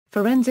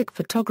Forensic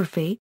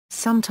photography,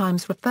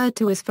 sometimes referred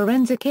to as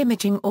forensic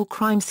imaging or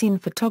crime scene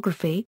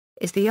photography,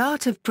 is the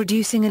art of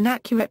producing an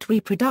accurate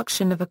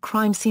reproduction of a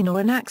crime scene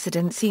or an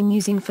accident scene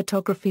using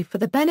photography for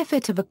the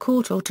benefit of a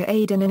court or to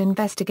aid in an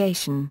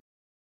investigation.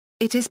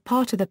 It is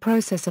part of the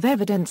process of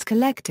evidence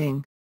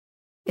collecting.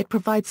 It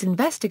provides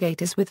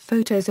investigators with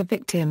photos of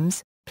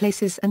victims,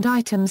 places and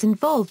items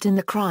involved in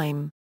the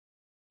crime.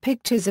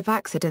 Pictures of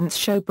accidents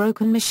show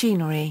broken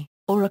machinery,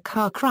 or a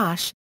car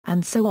crash,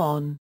 and so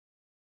on.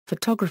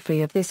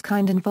 Photography of this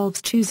kind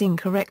involves choosing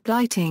correct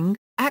lighting,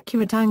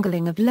 accurate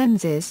angling of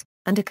lenses,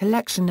 and a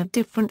collection of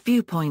different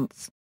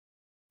viewpoints.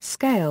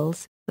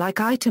 Scales,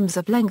 like items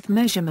of length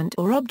measurement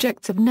or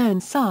objects of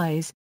known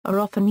size, are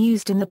often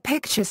used in the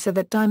picture so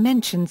that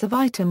dimensions of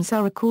items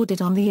are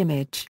recorded on the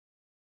image.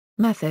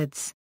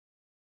 Methods.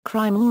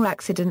 Crime or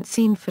accident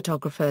scene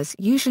photographers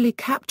usually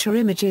capture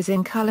images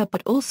in color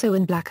but also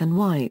in black and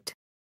white.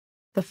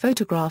 The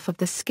photograph of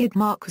the skid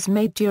mark was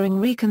made during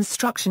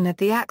reconstruction at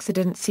the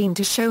accident scene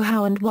to show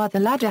how and why the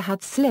ladder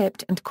had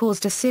slipped and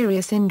caused a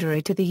serious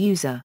injury to the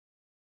user.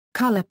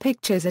 Color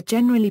pictures are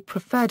generally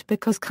preferred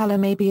because color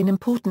may be an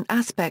important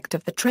aspect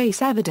of the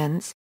trace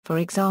evidence, for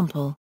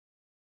example.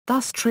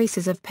 Thus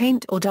traces of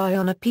paint or dye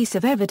on a piece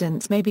of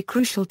evidence may be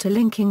crucial to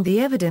linking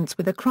the evidence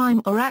with a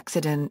crime or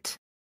accident.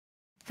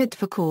 Fit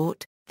for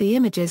court, the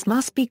images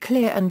must be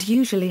clear and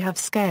usually have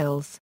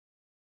scales.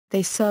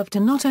 They serve to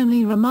not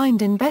only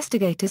remind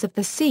investigators of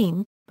the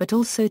scene, but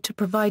also to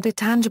provide a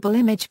tangible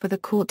image for the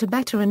court to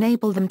better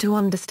enable them to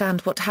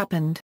understand what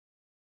happened.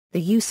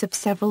 The use of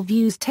several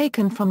views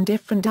taken from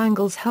different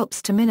angles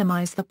helps to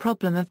minimize the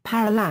problem of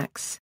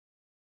parallax.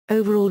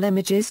 Overall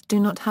images do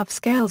not have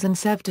scales and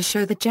serve to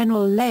show the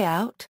general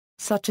layout,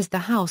 such as the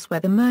house where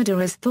the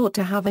murder is thought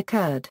to have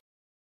occurred.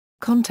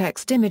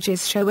 Context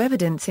images show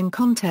evidence in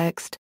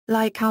context,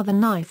 like how the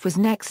knife was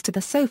next to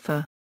the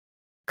sofa.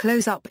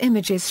 Close-up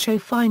images show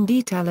fine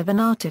detail of an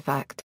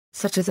artifact,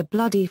 such as a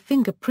bloody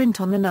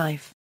fingerprint on the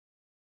knife.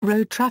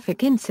 Road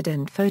traffic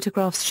incident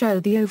photographs show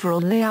the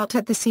overall layout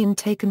at the scene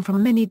taken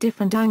from many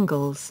different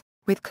angles,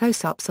 with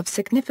close-ups of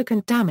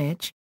significant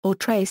damage, or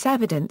trace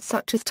evidence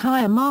such as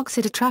tire marks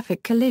at a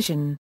traffic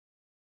collision.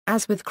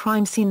 As with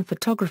crime scene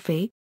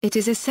photography, it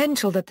is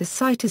essential that the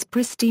site is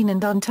pristine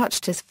and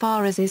untouched as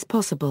far as is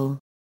possible.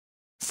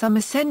 Some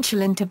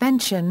essential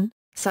intervention,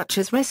 such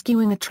as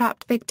rescuing a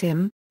trapped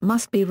victim,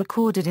 must be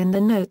recorded in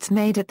the notes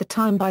made at the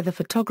time by the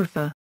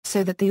photographer,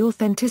 so that the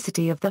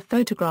authenticity of the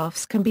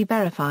photographs can be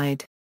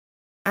verified.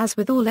 As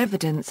with all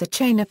evidence, a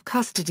chain of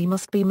custody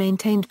must be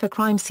maintained for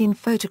crime scene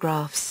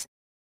photographs.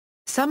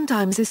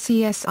 Sometimes a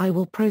CSI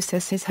will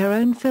process his her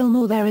own film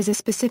or there is a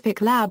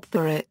specific lab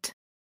for it.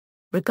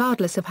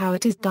 Regardless of how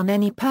it is done,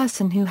 any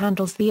person who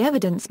handles the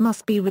evidence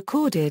must be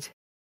recorded.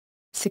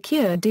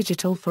 Secure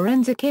digital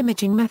forensic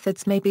imaging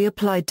methods may be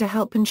applied to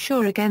help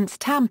ensure against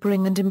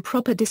tampering and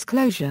improper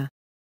disclosure.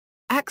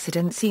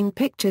 Accident scene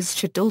pictures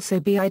should also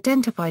be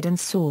identified and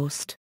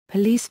sourced,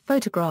 police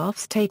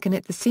photographs taken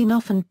at the scene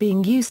often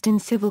being used in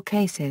civil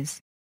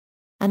cases.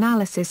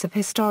 Analysis of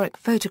historic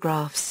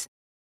photographs.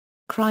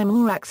 Crime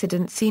or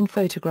accident scene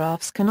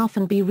photographs can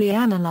often be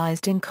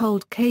reanalyzed in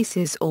cold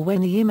cases or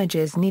when the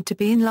images need to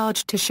be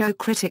enlarged to show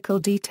critical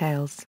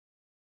details.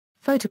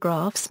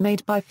 Photographs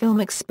made by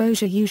film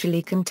exposure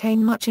usually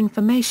contain much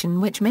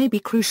information which may be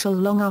crucial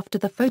long after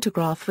the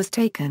photograph was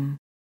taken.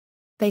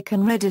 They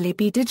can readily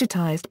be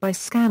digitized by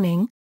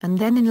scanning, and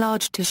then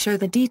enlarged to show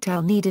the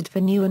detail needed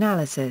for new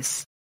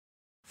analysis.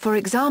 For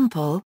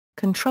example,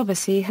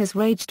 controversy has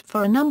raged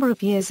for a number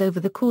of years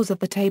over the cause of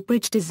the Tay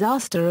Bridge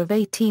disaster of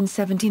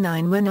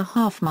 1879 when a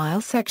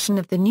half-mile section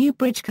of the new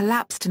bridge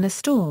collapsed in a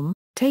storm,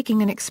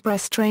 taking an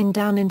express train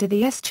down into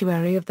the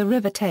estuary of the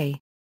River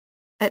Tay.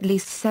 At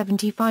least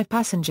 75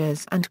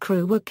 passengers and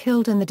crew were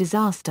killed in the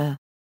disaster.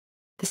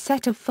 The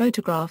set of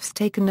photographs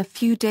taken a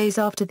few days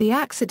after the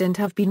accident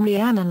have been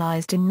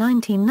reanalyzed in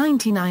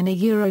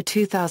 1999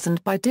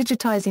 2000 by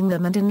digitizing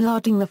them and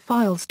enlarging the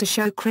files to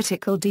show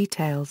critical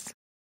details.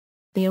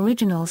 The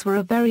originals were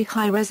of very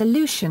high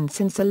resolution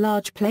since a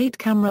large plate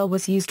camera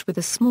was used with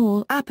a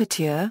small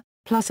aperture,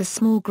 plus a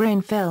small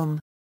grain film.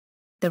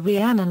 The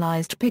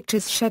reanalyzed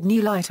pictures shed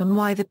new light on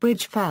why the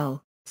bridge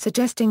fell,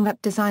 suggesting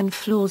that design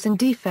flaws and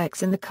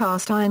defects in the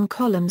cast iron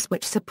columns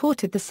which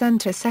supported the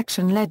center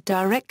section led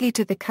directly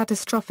to the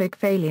catastrophic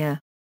failure.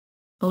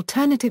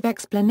 Alternative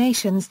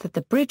explanations that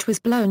the bridge was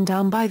blown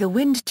down by the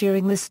wind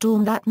during the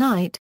storm that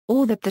night,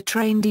 or that the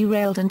train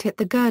derailed and hit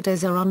the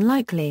girders are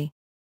unlikely.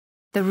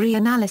 The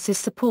reanalysis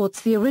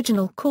supports the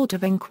original Court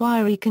of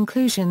Inquiry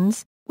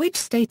conclusions, which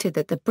stated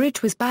that the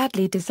bridge was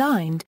badly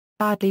designed,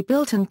 badly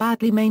built and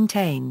badly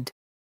maintained.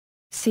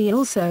 See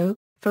also,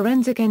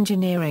 forensic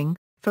engineering,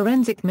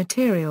 forensic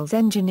materials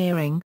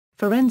engineering,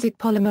 forensic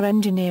polymer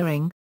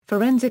engineering,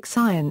 forensic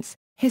science,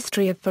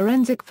 history of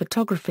forensic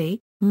photography,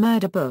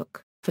 murder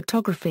book,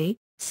 photography,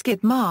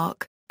 skid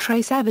mark,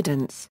 trace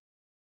evidence.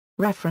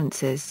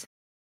 References.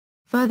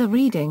 Further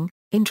reading,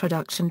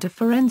 Introduction to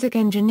Forensic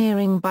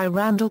Engineering by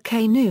Randall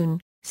K.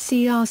 Noon,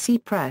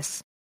 CRC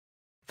Press.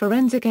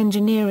 Forensic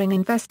Engineering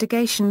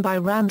Investigation by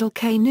Randall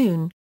K.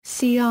 Noon,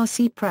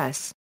 CRC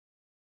Press.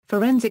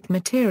 Forensic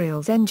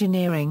Materials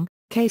Engineering,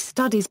 Case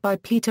Studies by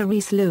Peter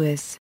Rees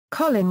Lewis,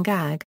 Colin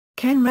Gagg,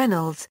 Ken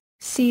Reynolds,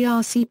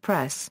 CRC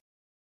Press.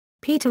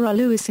 Peter R.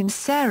 Lewis and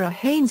Sarah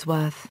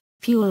Hainsworth,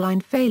 Fuel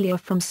Line Failure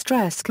from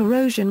Stress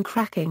Corrosion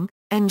Cracking,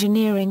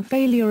 Engineering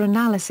Failure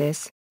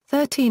Analysis,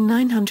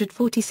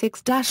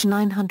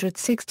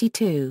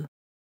 13946-962.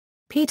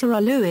 Peter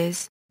R.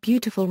 Lewis,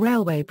 Beautiful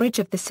Railway Bridge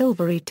of the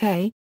Silvery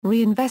Tay,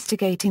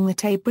 Reinvestigating the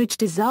Tay Bridge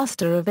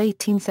Disaster of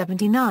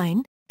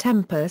 1879,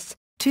 Tempus,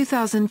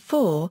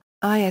 2004,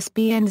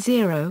 ISBN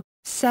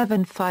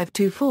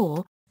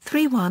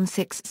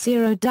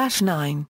 0-7524-3160-9.